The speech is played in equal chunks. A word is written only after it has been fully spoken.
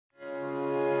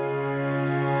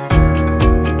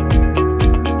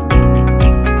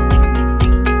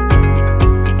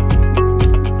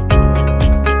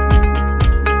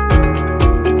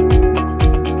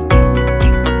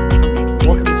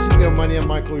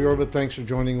Daily Orbit. Thanks for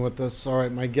joining with us. All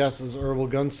right, my guest is Erbil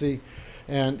Gunasti,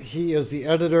 and he is the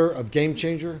editor of Game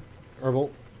Changer.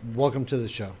 Erbil, welcome to the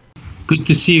show. Good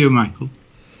to see you, Michael.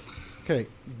 Okay,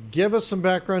 give us some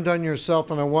background on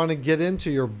yourself, and I want to get into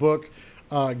your book,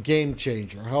 Game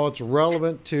Changer, how it's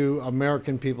relevant to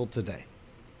American people today.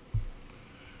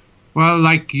 Well,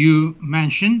 like you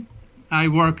mentioned, I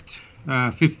worked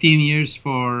 15 years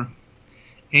for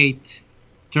 8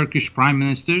 Turkish prime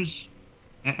ministers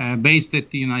based at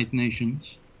the United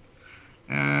Nations.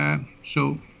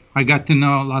 So I got to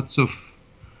know lots of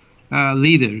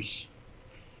leaders.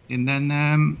 And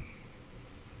then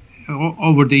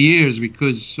over the years,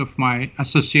 because of my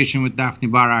association with Daphne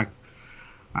Barak,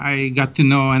 I got to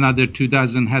know another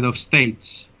 24 head of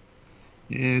states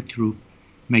through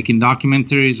making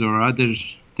documentaries or other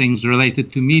things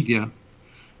related to media.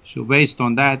 So based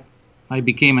on that, I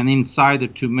became an insider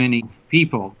to many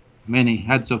people, many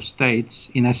heads of states,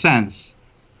 in a sense.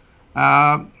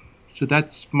 So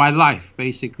that's my life,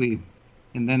 basically.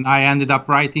 And then I ended up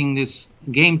writing this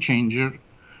Game Changer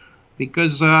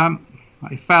because I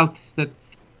felt that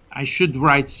I should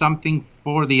write something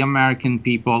for the American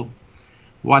people,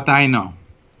 what I know,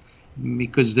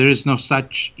 because there is no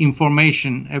such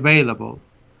information available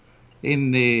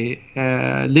in the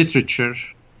literature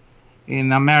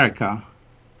in America.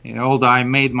 Although I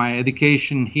made my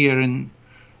education here in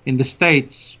the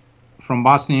States, from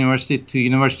Boston University to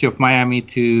University of Miami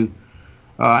to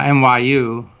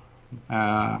NYU,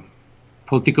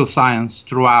 political science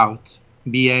throughout,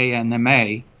 BA and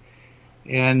MA.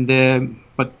 And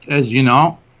but as you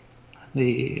know,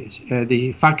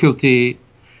 the faculty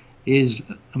is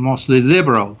mostly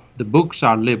liberal. The books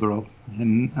are liberal,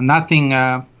 and nothing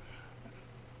that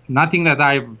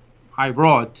I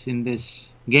wrote in this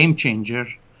Game Changer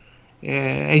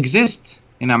exists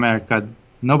in America.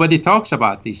 Nobody talks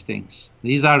about these things.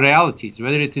 These are realities.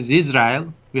 Whether it is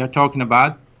Israel we are talking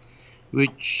about,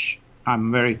 which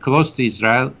I'm very close to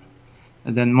Israel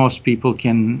than most people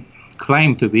can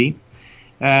claim to be,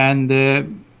 and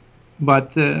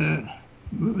but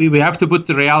we have to put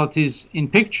the realities in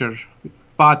picture.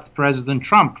 But President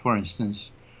Trump, for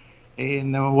instance,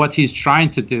 in what he's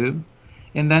trying to do,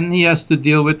 and then he has to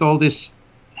deal with all this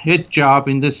hit job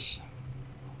in this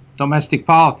domestic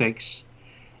politics,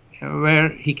 where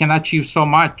he can achieve so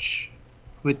much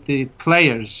with the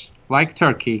players like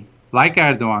Turkey, like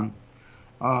Erdogan.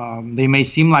 They may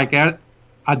seem like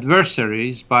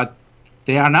adversaries, but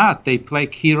they are not. They play a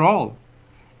key role.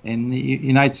 And the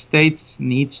United States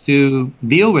needs to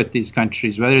deal with these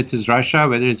countries, whether it is Russia,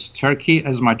 whether it's Turkey,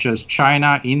 as much as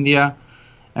China, India,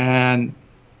 and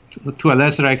to a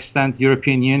lesser extent,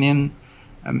 European Union,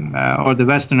 or the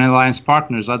Western Alliance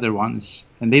partners, other ones.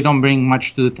 And they don't bring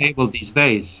much to the table these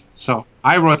days. So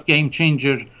I wrote Game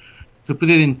Changer to put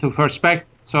it into perspective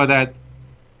so that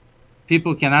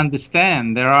people can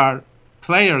understand there are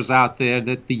players out there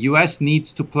that the U.S.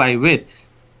 needs to play with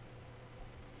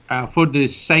for the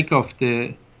sake of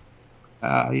the,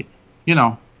 of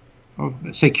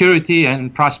security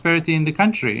and prosperity in the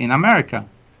country, in America.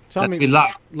 Let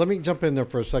me jump in there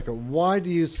for a second. Why do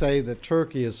you say that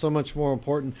Turkey is so much more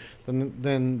important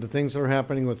than the things that are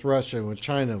happening with Russia, with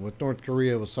China, with North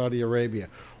Korea, with Saudi Arabia?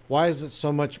 Why is it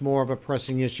so much more of a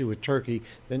pressing issue with Turkey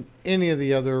than any of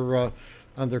the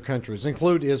other countries,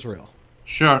 include Israel?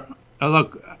 Sure.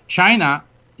 Look, China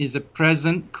is a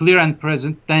clear and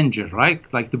present danger, right?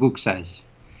 Like the book says.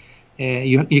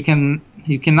 You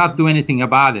cannot do anything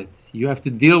about it. You have to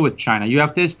deal with China. You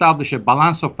have to establish a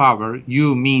balance of power.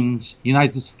 You means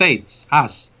United States,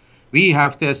 us. We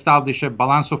have to establish a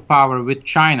balance of power with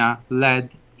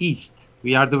China-led East.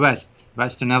 We are the West,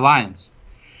 Western Alliance.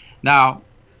 Now,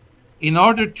 in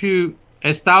order to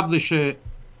establish a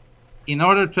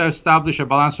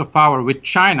balance of power with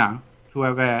China, to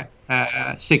have a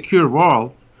secure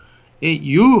world,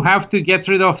 you have to get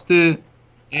rid of the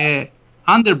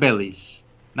underbellies.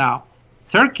 Now,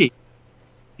 Turkey,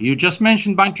 you just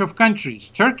mentioned a bunch of countries.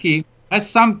 Turkey has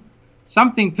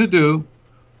something to do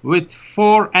with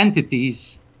 4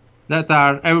 entities that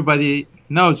everybody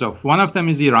knows of. One of them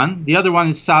is Iran. The other one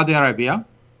is Saudi Arabia,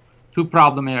 2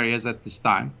 problem areas at this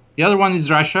time. The other one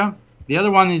is Russia. The other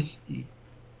one is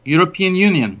European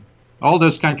Union. All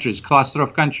those countries, cluster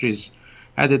of countries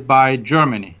headed by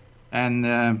Germany and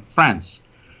France.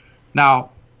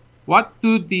 Now, what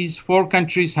do these 4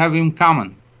 countries have in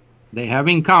common? They have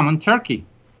in common Turkey.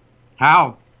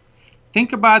 How?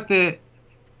 Think about a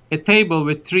table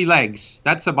with 3 legs.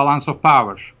 That's a balance of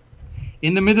power.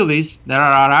 In the Middle East, there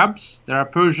are Arabs, there are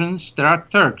Persians, there are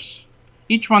Turks.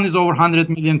 Each one is over 100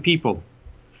 million people.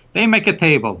 They make a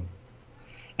table.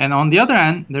 And on the other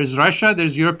hand, there's Russia,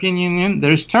 there's European Union,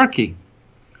 there's Turkey.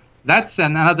 That's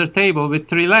another table with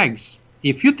three legs.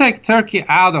 If you take Turkey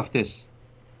out of this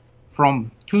from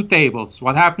two tables,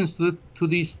 what happens to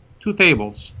these two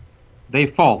tables? They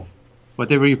fall.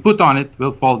 Whatever you put on it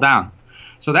will fall down.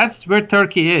 So that's where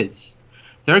Turkey is.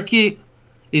 Turkey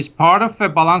is part of a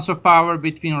balance of power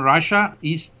between Russia,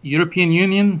 East European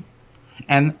Union,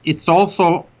 and it's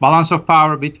also balance of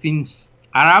power between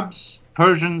Arabs,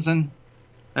 Persians, and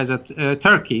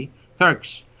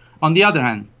Turks. On the other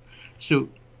hand, so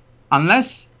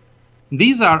unless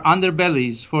these are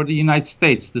underbellies for the United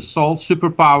States, the sole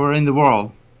superpower in the world,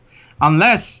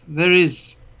 unless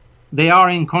they are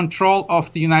in control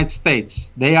of the United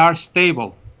States, they are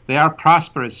stable, they are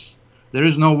prosperous, there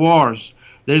is no wars,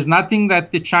 there is nothing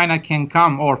that the China can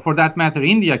come, or for that matter,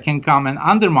 India can come and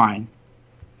undermine.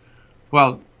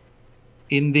 Well,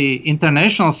 in the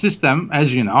international system,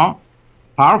 as you know,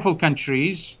 powerful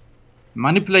countries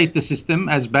manipulate the system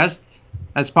as best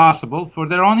as possible for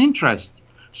their own interest.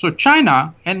 So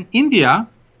China and India,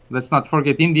 let's not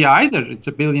forget India either, it's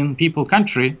a billion people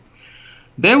country,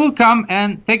 they will come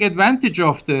and take advantage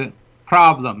of the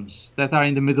problems that are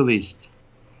in the Middle East.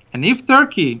 And if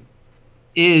Turkey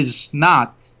is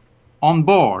not on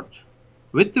board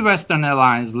with the Western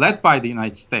alliance led by the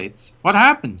United States, what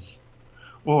happens?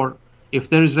 Or if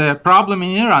there is a problem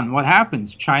in Iran, what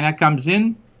happens? China comes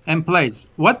in and plays.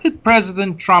 What did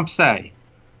President Trump say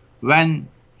when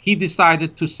he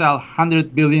decided to sell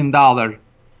 $100 billion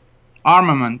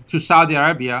armament to Saudi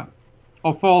Arabia,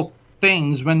 of all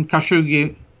things, when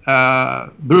Khashoggi,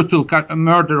 brutal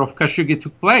murder of Khashoggi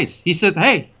took place? He said,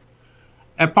 hey,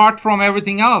 apart from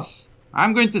everything else,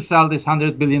 I'm going to sell this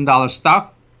 $100 billion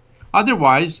stuff.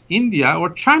 Otherwise, India or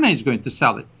China is going to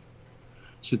sell it.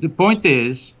 So the point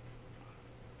is,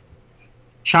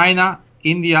 China,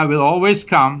 India will always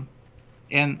come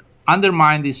and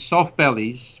undermine these soft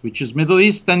bellies, which is Middle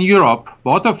East and Europe,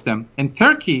 both of them. And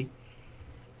Turkey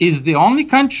is the only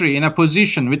country in a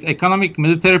position with economic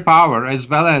military power, as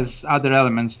well as other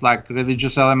elements like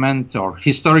religious element or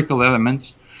historical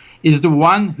elements, is the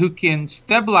one who can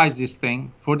stabilize this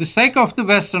thing for the sake of the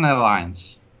Western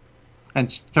alliance. And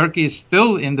Turkey is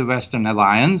still in the Western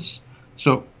alliance.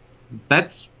 So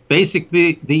that's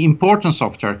basically the importance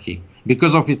of Turkey,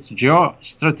 because of its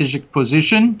geostrategic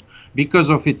position, because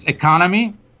of its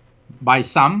economy, by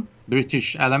some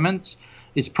British elements,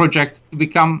 it's projected to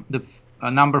become the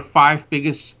number 5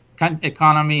 biggest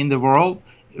economy in the world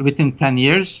within 10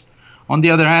 years. On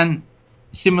the other hand,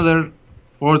 similar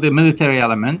for the military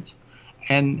element.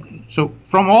 And so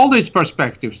from all these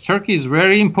perspectives, Turkey is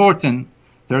very important.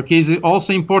 Turkey is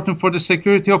also important for the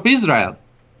security of Israel.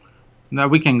 Now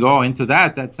we can go into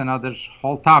that. That's another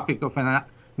whole topic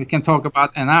we can talk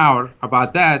about an hour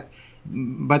about that.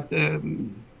 But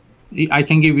I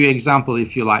can give you an example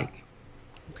if you like.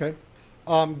 Okay.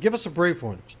 Give us a brief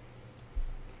one.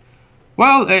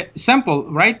 Well, simple.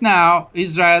 Right now,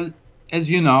 Israel, as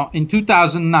you know, in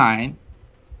 2009,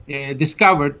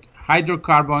 discovered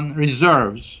hydrocarbon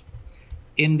reserves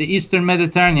in the Eastern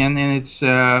Mediterranean in its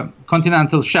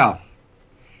continental shelf.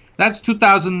 That's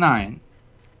 2009.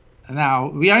 Now,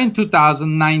 we are in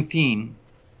 2019,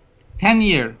 10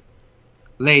 years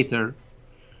later.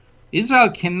 Israel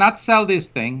cannot sell this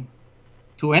thing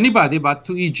to anybody but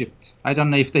to Egypt. I don't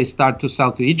know if they start to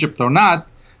sell to Egypt or not,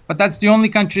 but that's the only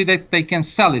country that they can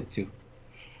sell it to.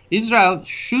 Israel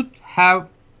should have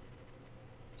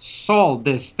sold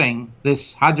this thing,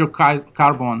 this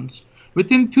hydrocarbons,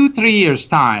 within 2-3 years'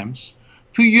 times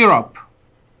to Europe.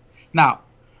 Now,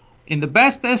 in the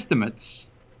best estimates,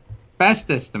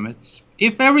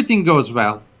 if everything goes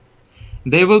well,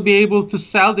 they will be able to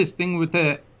sell this thing with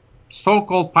a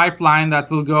so-called pipeline that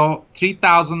will go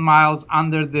 3,000 miles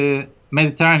under the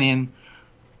Mediterranean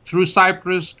through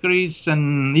Cyprus, Greece,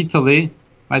 and Italy.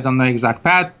 I don't know the exact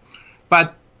path,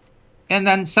 and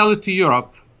then sell it to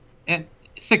Europe. In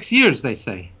 6 years, they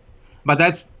say. But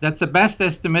that's the best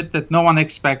estimate that no one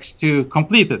expects to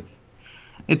complete it.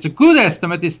 It's a good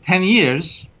estimate is 10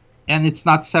 years, and it's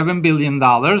not $7 billion.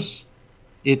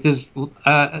 It is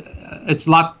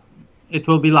it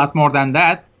will be a lot more than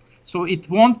that. So it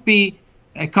won't be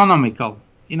economical.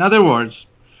 In other words,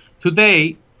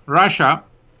 today Russia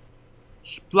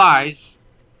supplies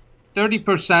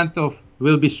 30%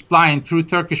 will be supplying through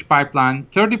Turkish pipeline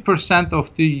 30%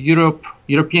 of the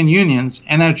European Union's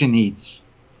energy needs.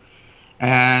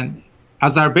 And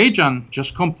Azerbaijan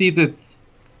just completed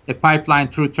a pipeline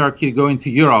through Turkey going to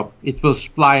Europe. It will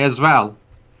supply as well.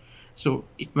 So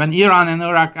when Iran and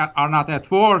Iraq are not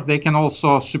at war, they can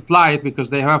also supply it because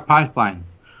they have a pipeline.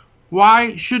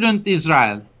 Why shouldn't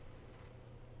Israel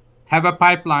have a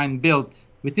pipeline built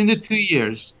within the 2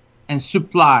 years and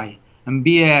supply and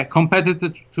be a competitor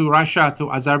to Russia,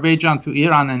 to Azerbaijan, to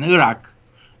Iran and Iraq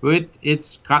with its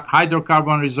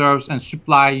hydrocarbon reserves and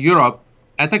supply Europe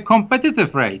at a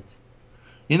competitive rate.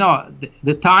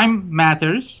 The time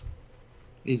matters.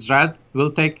 It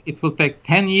will take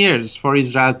 10 years for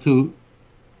Israel to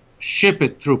ship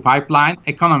it through pipeline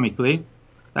economically.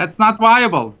 That's not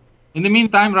viable. In the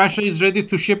meantime, Russia is ready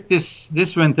to ship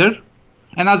this winter,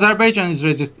 and Azerbaijan is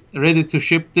ready to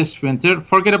ship this winter.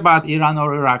 Forget about Iran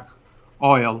or Iraq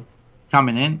oil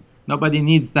coming in. Nobody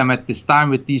needs them at this time.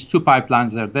 With these two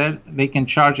pipelines are there, they can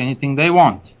charge anything they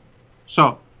want. So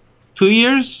 2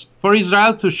 years for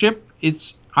Israel to ship its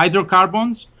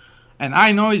hydrocarbons, and I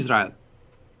know Israel.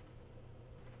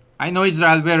 I know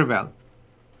Israel very well.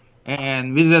 And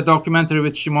we did a documentary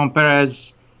with Shimon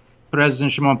Peres,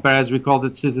 President Shimon Peres. We called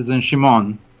it Citizen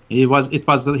Shimon. It was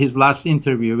his last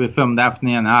interview. We filmed,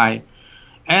 Daphne and I.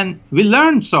 And we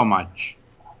learned so much.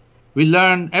 We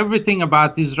learned everything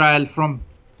about Israel from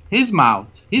his mouth,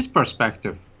 his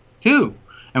perspective, too.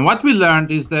 And what we learned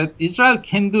is that Israel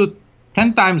can do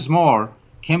 10 times more,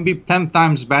 can be 10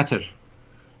 times better,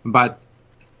 but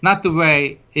not the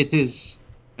way it is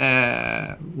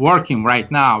working right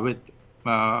now. With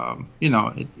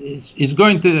it's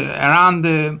going to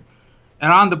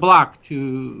around the block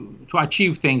to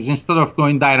achieve things instead of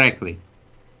going directly.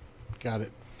 Got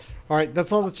it. All right,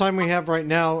 that's all the time we have right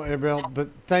now, Erbil. But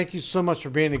thank you so much for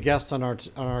being a guest on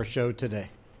our show today.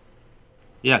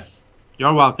 Yes,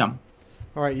 you're welcome.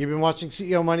 All right, you've been watching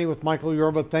CEO Money with Michael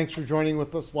Yorba. Thanks for joining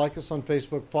with us. Like us on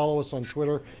Facebook, follow us on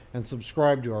Twitter, and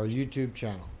subscribe to our YouTube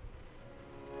channel.